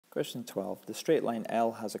Question 12. The straight line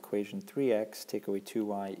L has equation 3x take away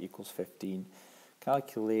 2y equals 15.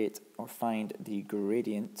 Calculate or find the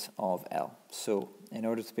gradient of L. So, in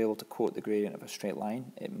order to be able to quote the gradient of a straight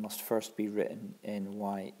line, it must first be written in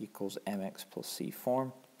y equals mx plus c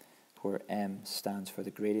form, where m stands for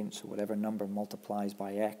the gradient. So whatever number multiplies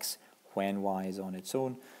by x when y is on its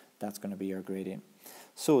own, that's going to be our gradient.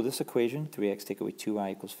 So this equation, 3x take away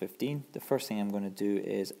 2y equals 15, the first thing I'm going to do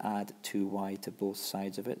is add 2y to both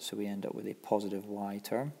sides of it, so we end up with a positive y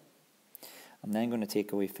term. I'm then going to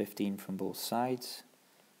take away 15 from both sides,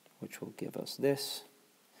 which will give us this.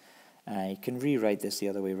 You can rewrite this the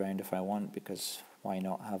other way around if I want, because why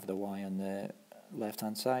not have the y on the left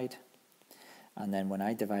hand side? And then when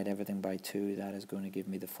I divide everything by 2, that is going to give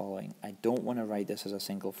me the following. I don't want to write this as a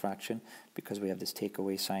single fraction because we have this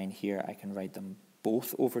takeaway sign here. I can write them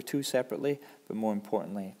both over 2 separately, but more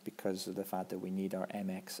importantly because of the fact that we need our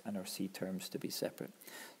mx and our c terms to be separate.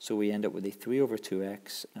 So we end up with a 3 over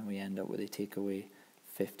 2x and we end up with a takeaway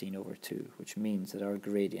 15 over 2, which means that our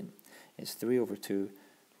gradient is 3 over 2,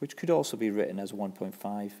 which could also be written as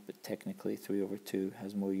 1.5, but technically 3 over 2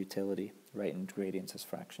 has more utility. Writing gradients as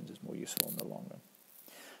fractions is more useful in the long run.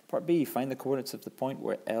 Part B, find the coordinates of the point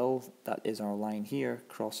where L, that is our line here,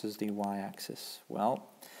 crosses the y-axis. Well,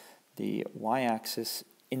 the y-axis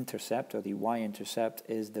intercept, or the y-intercept,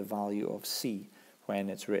 is the value of c when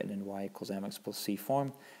it's written in y equals mx plus c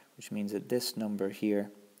form, which means that this number here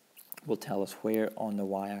will tell us where on the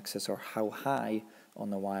y-axis, or how high on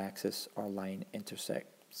the y-axis, our line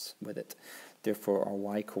intersects with it. Therefore, our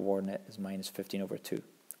y-coordinate is minus 15 over 2.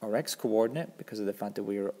 Our x-coordinate, because of the fact that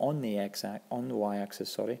we are on the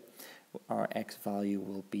y-axis, our x value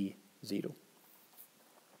will be 0.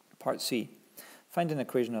 Part C. Find an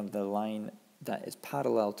equation of the line that is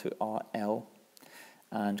parallel to L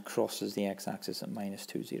and crosses the x-axis at minus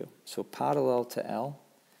 2, 0. So parallel to L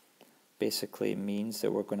basically means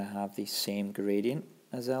that we're going to have the same gradient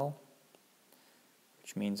as L,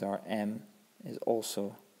 which means our m is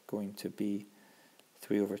also going to be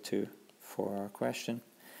 3 over 2 for our question.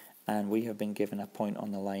 And we have been given a point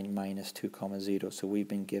on the line minus 2, 0. So we've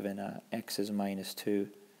been given a x is minus 2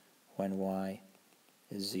 when y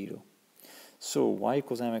is 0. So y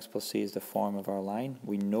equals mx plus c is the form of our line.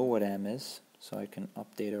 We know what m is, so I can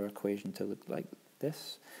update our equation to look like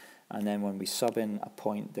this. And then when we sub in a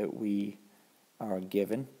point that we are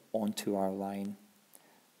given onto our line,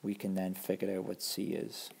 we can then figure out what c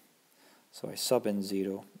is. So I sub in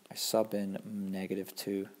 0, I sub in negative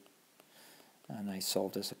 2, and I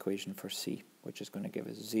solve this equation for c, which is going to give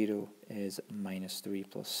us 0 is minus 3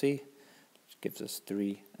 plus c, which gives us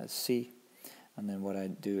 3 as c. And then what I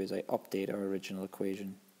do is I update our original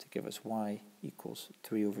equation to give us y equals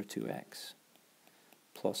 3 over 2x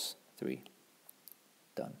plus 3.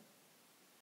 Done.